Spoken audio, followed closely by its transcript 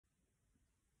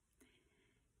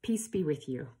Peace be with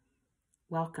you.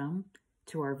 Welcome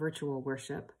to our virtual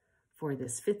worship for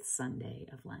this fifth Sunday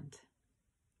of Lent.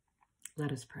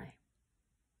 Let us pray.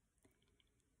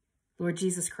 Lord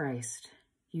Jesus Christ,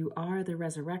 you are the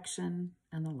resurrection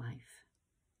and the life.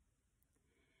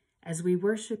 As we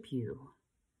worship you,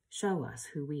 show us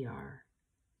who we are,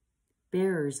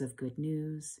 bearers of good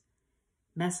news,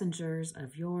 messengers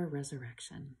of your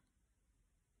resurrection.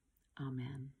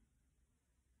 Amen.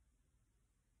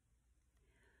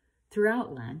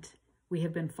 Throughout Lent, we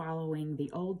have been following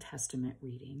the Old Testament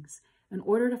readings in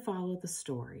order to follow the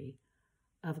story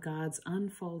of God's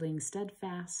unfolding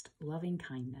steadfast loving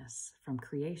kindness from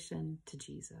creation to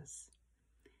Jesus,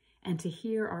 and to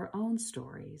hear our own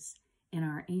stories in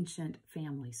our ancient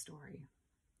family story.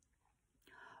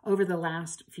 Over the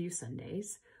last few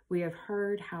Sundays, we have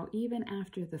heard how even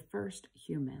after the first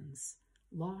humans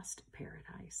lost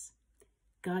paradise,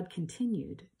 God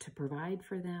continued to provide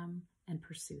for them and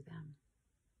pursue them,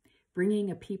 bringing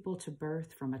a people to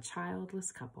birth from a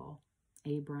childless couple,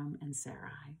 Abram and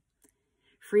Sarai,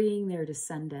 freeing their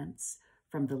descendants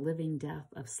from the living death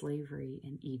of slavery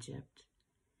in Egypt,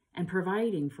 and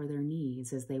providing for their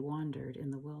needs as they wandered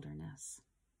in the wilderness.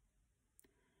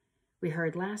 We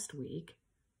heard last week,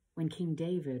 when King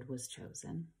David was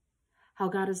chosen, how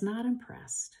God is not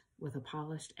impressed with a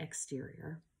polished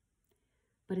exterior,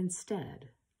 but instead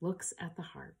looks at the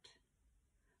heart,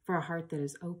 for a heart that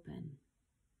is open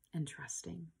and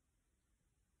trusting.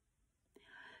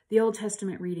 The Old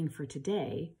Testament reading for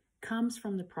today comes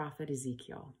from the prophet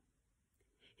Ezekiel.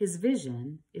 His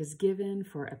vision is given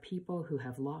for a people who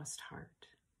have lost heart,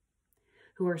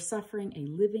 who are suffering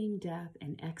a living death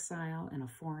in exile in a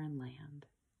foreign land.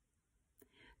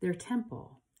 Their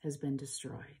temple has been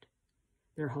destroyed,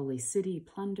 their holy city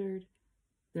plundered,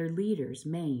 their leaders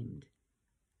maimed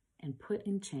and put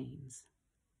in chains,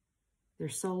 their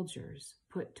soldiers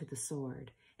put to the sword,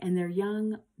 and their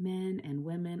young men and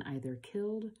women either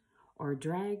killed or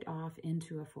dragged off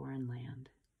into a foreign land.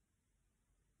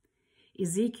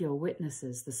 Ezekiel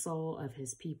witnesses the soul of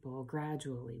his people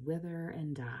gradually wither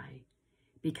and die,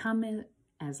 becoming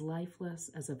as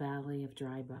lifeless as a valley of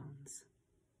dry bones.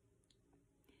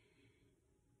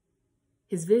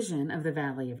 His vision of the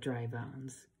valley of dry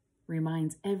bones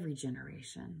reminds every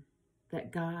generation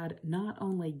that God not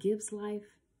only gives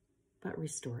life, but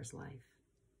restores life,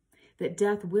 that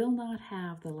death will not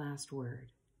have the last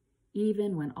word,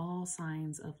 even when all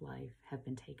signs of life have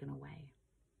been taken away.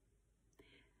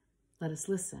 Let us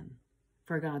listen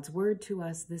for God's word to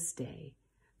us this day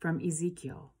from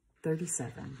Ezekiel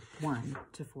 37,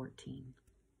 1-14.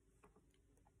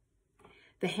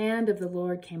 The hand of the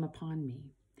Lord came upon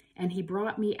me, and he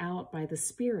brought me out by the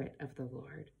Spirit of the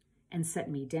Lord and set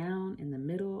me down in the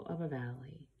middle of a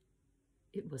valley.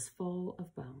 It was full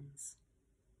of bones.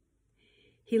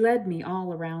 He led me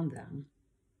all around them.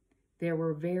 There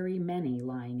were very many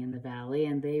lying in the valley,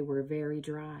 and they were very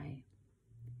dry.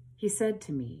 He said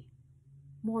to me,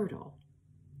 "Mortal,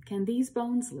 can these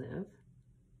bones live?"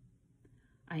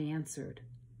 I answered,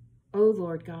 "O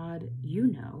Lord God, you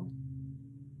know."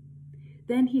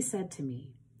 Then he said to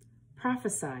me,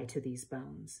 "Prophesy to these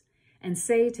bones, and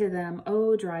say to them,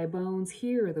 O dry bones,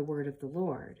 hear the word of the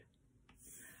Lord.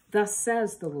 Thus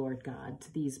says the Lord God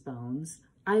to these bones,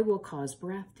 I will cause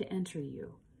breath to enter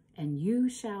you, and you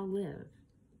shall live.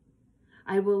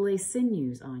 I will lay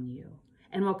sinews on you,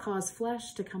 and will cause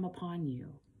flesh to come upon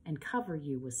you, and cover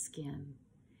you with skin,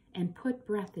 and put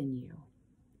breath in you,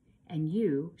 and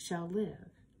you shall live.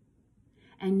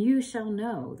 And you shall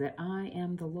know that I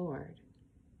am the Lord.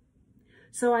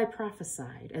 So I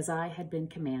prophesied as I had been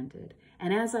commanded,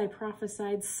 and as I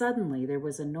prophesied, suddenly there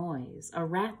was a noise, a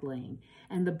rattling,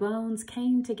 and the bones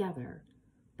came together,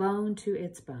 bone to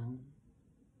its bone.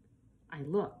 I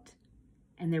looked,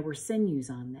 and there were sinews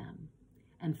on them,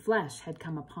 and flesh had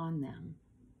come upon them,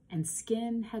 and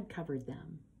skin had covered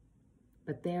them,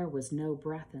 but there was no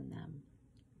breath in them.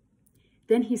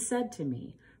 Then he said to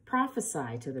me,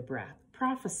 Prophesy to the breath,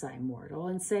 prophesy, mortal,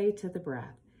 and say to the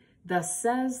breath, Thus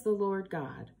says the Lord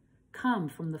God, Come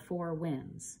from the four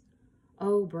winds,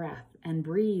 O breath, and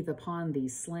breathe upon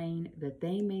these slain, that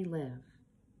they may live.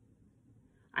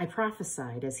 I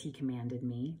prophesied as he commanded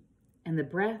me, and the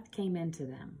breath came into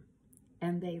them,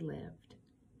 and they lived,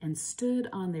 and stood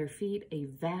on their feet a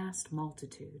vast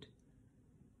multitude.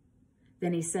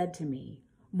 Then he said to me,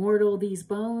 Mortal, these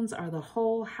bones are the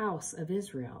whole house of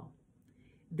Israel.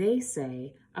 They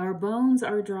say, Our bones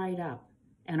are dried up,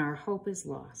 and our hope is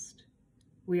lost.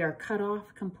 We are cut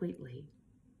off completely.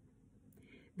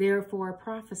 Therefore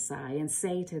prophesy and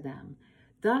say to them,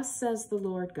 Thus says the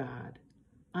Lord God,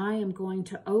 I am going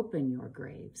to open your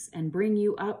graves and bring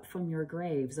you up from your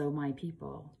graves, O my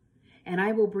people, and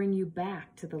I will bring you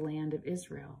back to the land of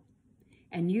Israel.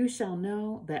 And you shall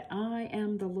know that I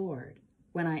am the Lord,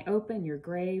 when I open your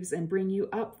graves and bring you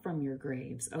up from your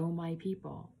graves, O my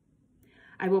people.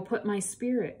 I will put my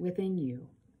spirit within you,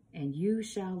 and you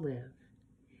shall live,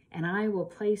 and I will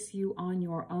place you on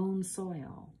your own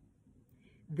soil.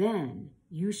 Then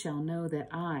you shall know that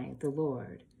I, the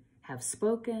Lord, have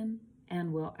spoken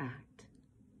and will act,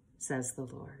 says the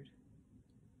Lord.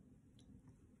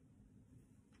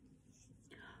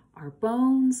 Our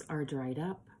bones are dried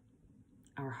up.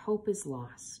 Our hope is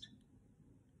lost.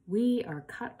 We are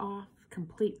cut off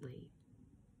completely.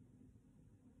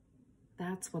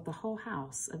 That's what the whole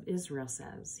house of Israel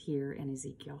says here in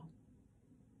Ezekiel.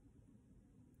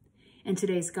 In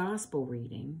today's gospel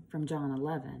reading from John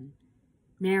 11,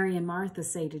 Mary and Martha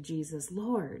say to Jesus,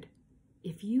 Lord,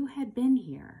 if you had been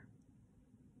here,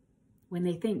 when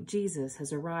they think Jesus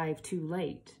has arrived too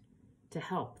late to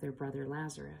help their brother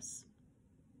Lazarus.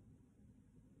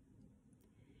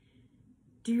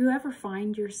 Do you ever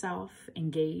find yourself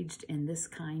engaged in this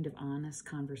kind of honest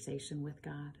conversation with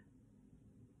God?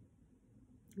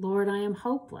 Lord, I am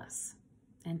hopeless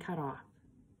and cut off.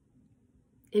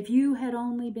 If you had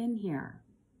only been here.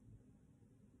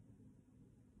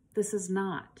 This is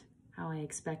not how I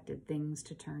expected things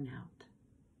to turn out.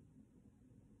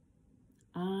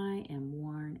 I am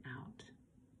worn out.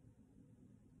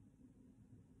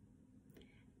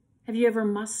 Have you ever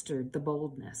mustered the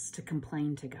boldness to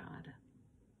complain to God?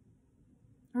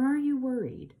 Or are you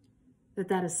worried that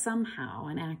that is somehow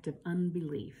an act of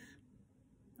unbelief,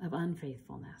 of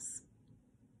unfaithfulness?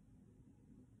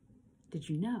 Did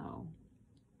you know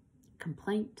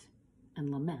complaint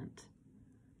and lament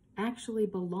actually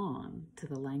belong to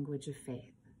the language of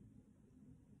faith?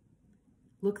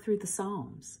 Look through the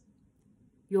Psalms.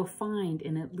 You'll find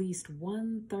in at least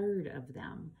 1/3 of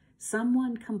them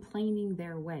someone complaining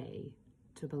their way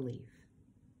to belief.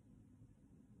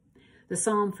 The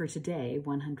psalm for today,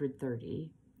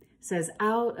 130, says,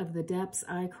 Out of the depths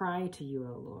I cry to you,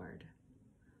 O Lord.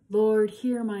 Lord,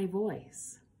 hear my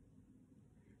voice.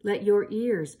 Let your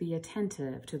ears be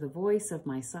attentive to the voice of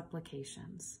my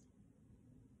supplications.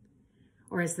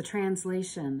 Or as the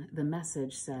translation, the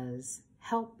Message says,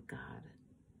 Help, God.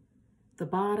 The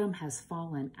bottom has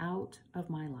fallen out of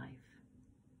my life.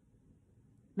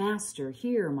 Master,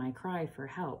 hear my cry for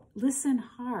help. Listen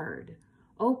hard.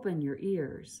 Open your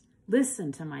ears.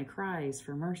 Listen to my cries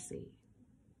for mercy.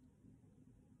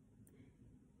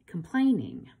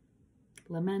 Complaining,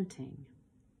 lamenting,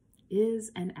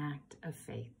 is an act of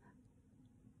faith.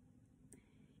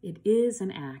 It is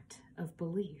an act of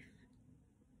belief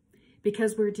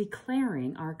because we're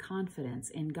declaring our confidence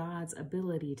in God's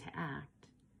ability to act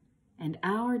and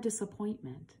our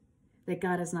disappointment that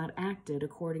God has not acted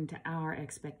according to our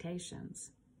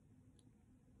expectations.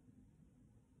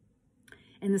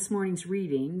 In this morning's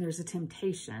reading, there's a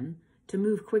temptation to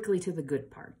move quickly to the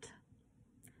good part,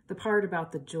 the part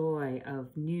about the joy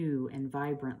of new and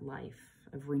vibrant life,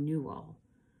 of renewal,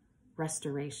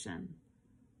 restoration,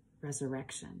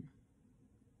 resurrection.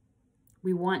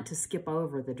 We want to skip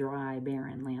over the dry,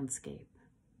 barren landscape.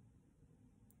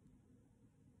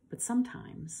 But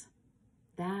sometimes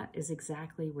that is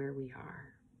exactly where we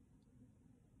are.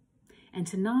 And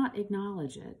to not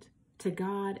acknowledge it, to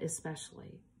God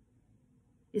especially,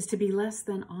 is to be less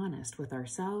than honest with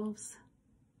ourselves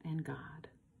and God.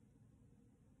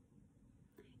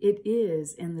 It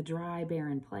is in the dry,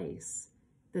 barren place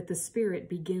that the Spirit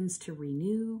begins to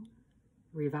renew,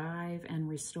 revive, and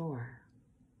restore.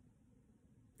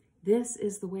 This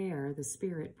is where the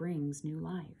Spirit brings new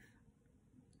life.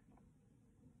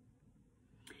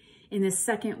 In this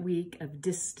second week of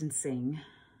distancing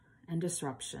and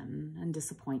disruption and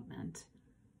disappointment,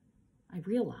 I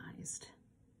realized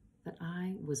that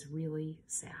I was really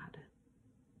sad.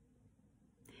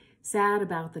 Sad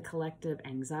about the collective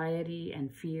anxiety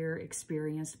and fear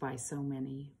experienced by so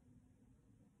many.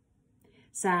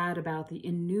 Sad about the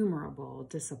innumerable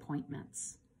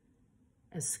disappointments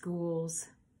as schools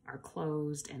are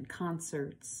closed and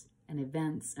concerts and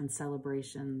events and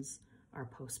celebrations are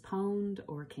postponed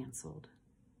or canceled.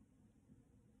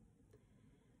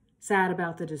 Sad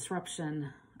about the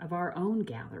disruption of our own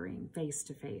gathering face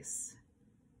to face,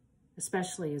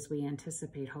 especially as we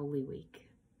anticipate Holy Week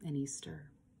and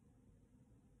Easter.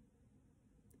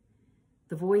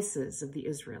 The voices of the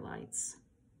Israelites,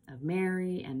 of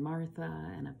Mary and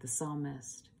Martha and of the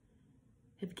psalmist,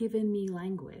 have given me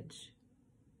language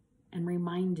and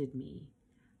reminded me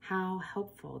how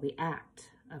helpful the act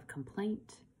of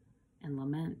complaint and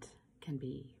lament can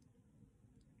be.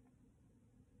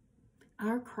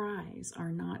 Our cries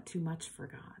are not too much for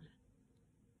God.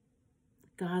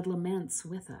 God laments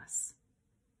with us.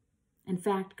 In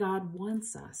fact, God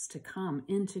wants us to come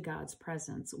into God's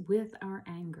presence with our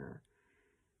anger,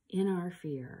 in our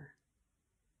fear,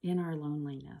 in our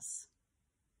loneliness,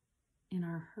 in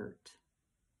our hurt,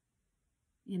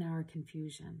 in our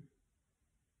confusion.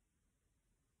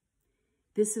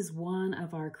 This is one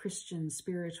of our Christian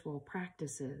spiritual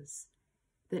practices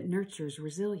that nurtures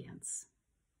resilience.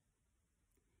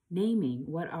 Naming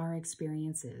what our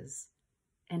experience is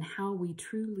and how we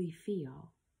truly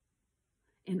feel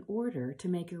in order to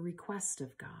make a request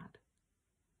of God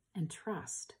and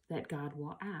trust that God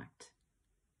will act,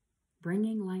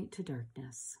 bringing light to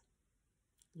darkness,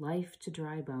 life to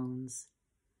dry bones,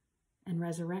 and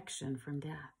resurrection from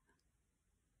death.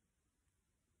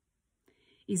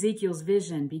 Ezekiel's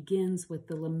vision begins with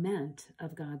the lament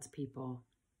of God's people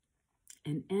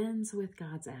and ends with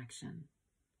God's action,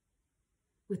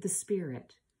 with the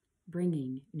Spirit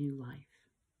bringing new life.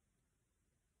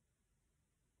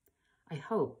 I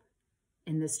hope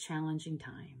in this challenging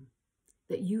time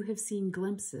that you have seen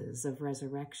glimpses of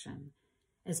resurrection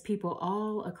as people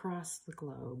all across the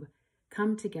globe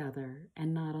come together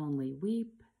and not only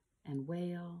weep and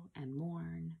wail and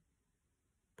mourn,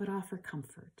 but offer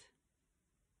comfort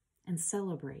and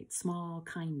celebrate small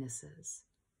kindnesses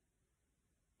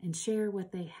and share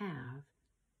what they have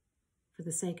for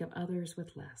the sake of others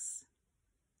with less.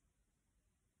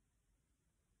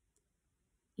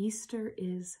 Easter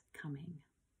is coming,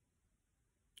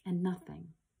 and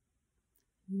nothing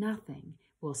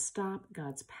will stop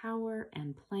God's power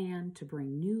and plan to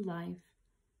bring new life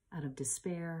out of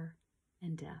despair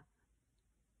and death.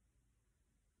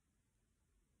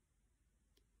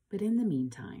 But in the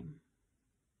meantime,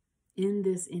 in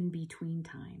this in-between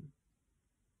time,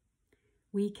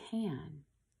 we can,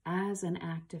 as an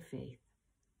act of faith,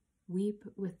 weep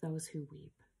with those who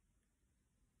weep.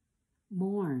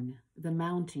 Mourn the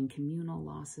mounting communal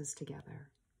losses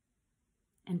together,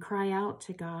 and cry out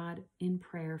to God in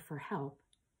prayer for help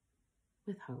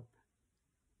with hope.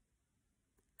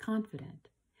 Confident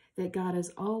that God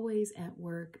is always at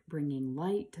work bringing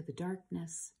light to the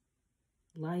darkness,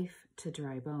 life to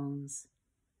dry bones,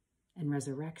 and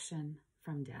resurrection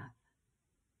from death.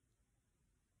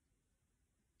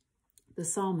 The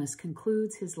psalmist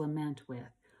concludes his lament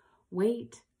with,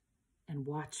 "Wait and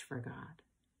watch for God."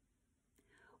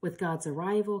 With God's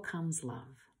arrival comes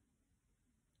love.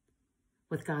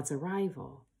 With God's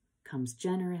arrival comes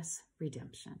generous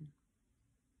redemption.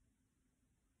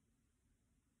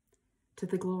 To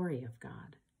the glory of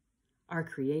God, our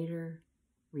Creator,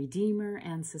 Redeemer,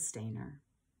 and Sustainer.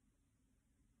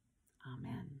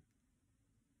 Amen.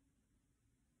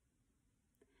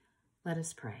 Let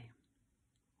us pray.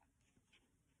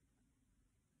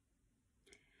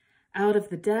 Out of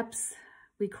the depths,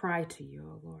 we cry to you,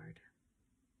 O Lord.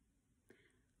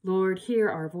 Lord, hear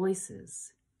our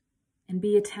voices and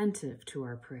be attentive to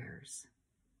our prayers.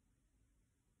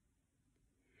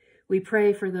 We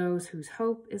pray for those whose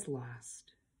hope is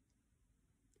lost,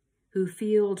 who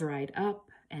feel dried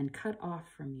up and cut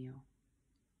off from you.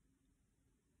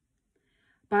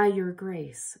 By your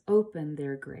grace, open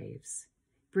their graves,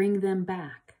 bring them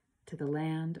back to the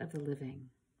land of the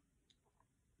living.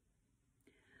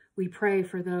 We pray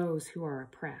for those who are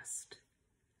oppressed,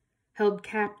 held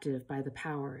captive by the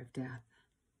power of death.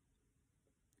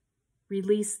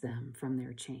 Release them from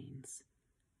their chains,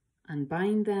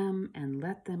 unbind them and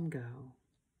let them go.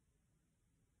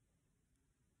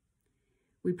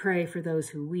 We pray for those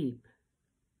who weep,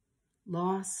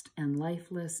 lost and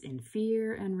lifeless in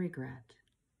fear and regret.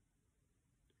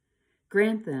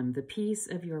 Grant them the peace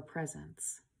of your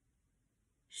presence.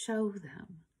 Show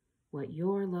them what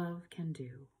your love can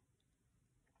do.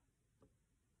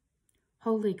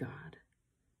 Holy God,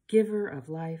 giver of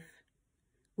life,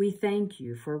 we thank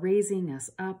you for raising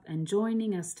us up and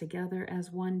joining us together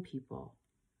as one people,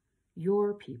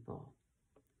 your people,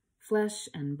 flesh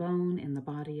and bone in the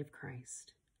body of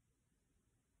Christ.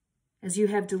 As you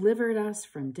have delivered us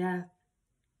from death,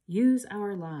 use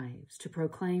our lives to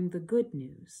proclaim the good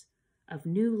news of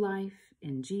new life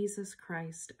in Jesus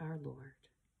Christ our Lord.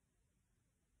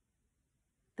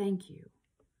 Thank you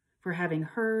for having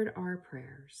heard our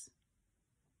prayers.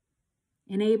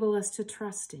 Enable us to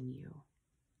trust in you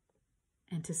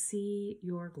and to see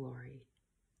your glory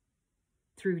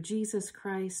through Jesus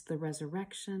Christ, the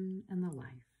resurrection and the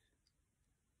life.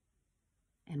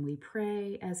 And we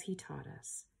pray as he taught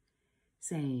us,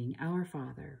 saying, Our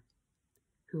Father,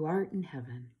 who art in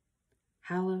heaven,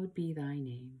 hallowed be thy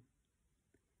name.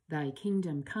 Thy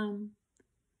kingdom come,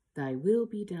 thy will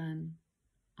be done,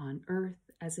 on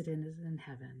earth as it is in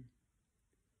heaven.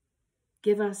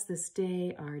 Give us this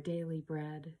day our daily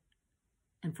bread,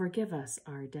 and forgive us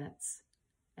our debts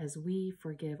as we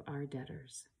forgive our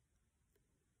debtors.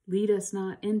 Lead us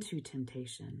not into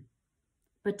temptation,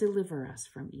 but deliver us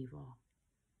from evil.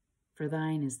 For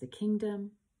thine is the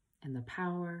kingdom, and the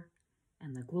power,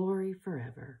 and the glory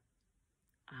forever.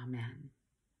 Amen.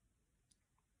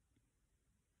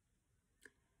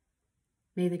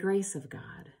 May the grace of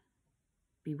God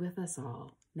be with us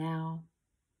all, now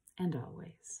and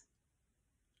always.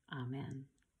 Amen.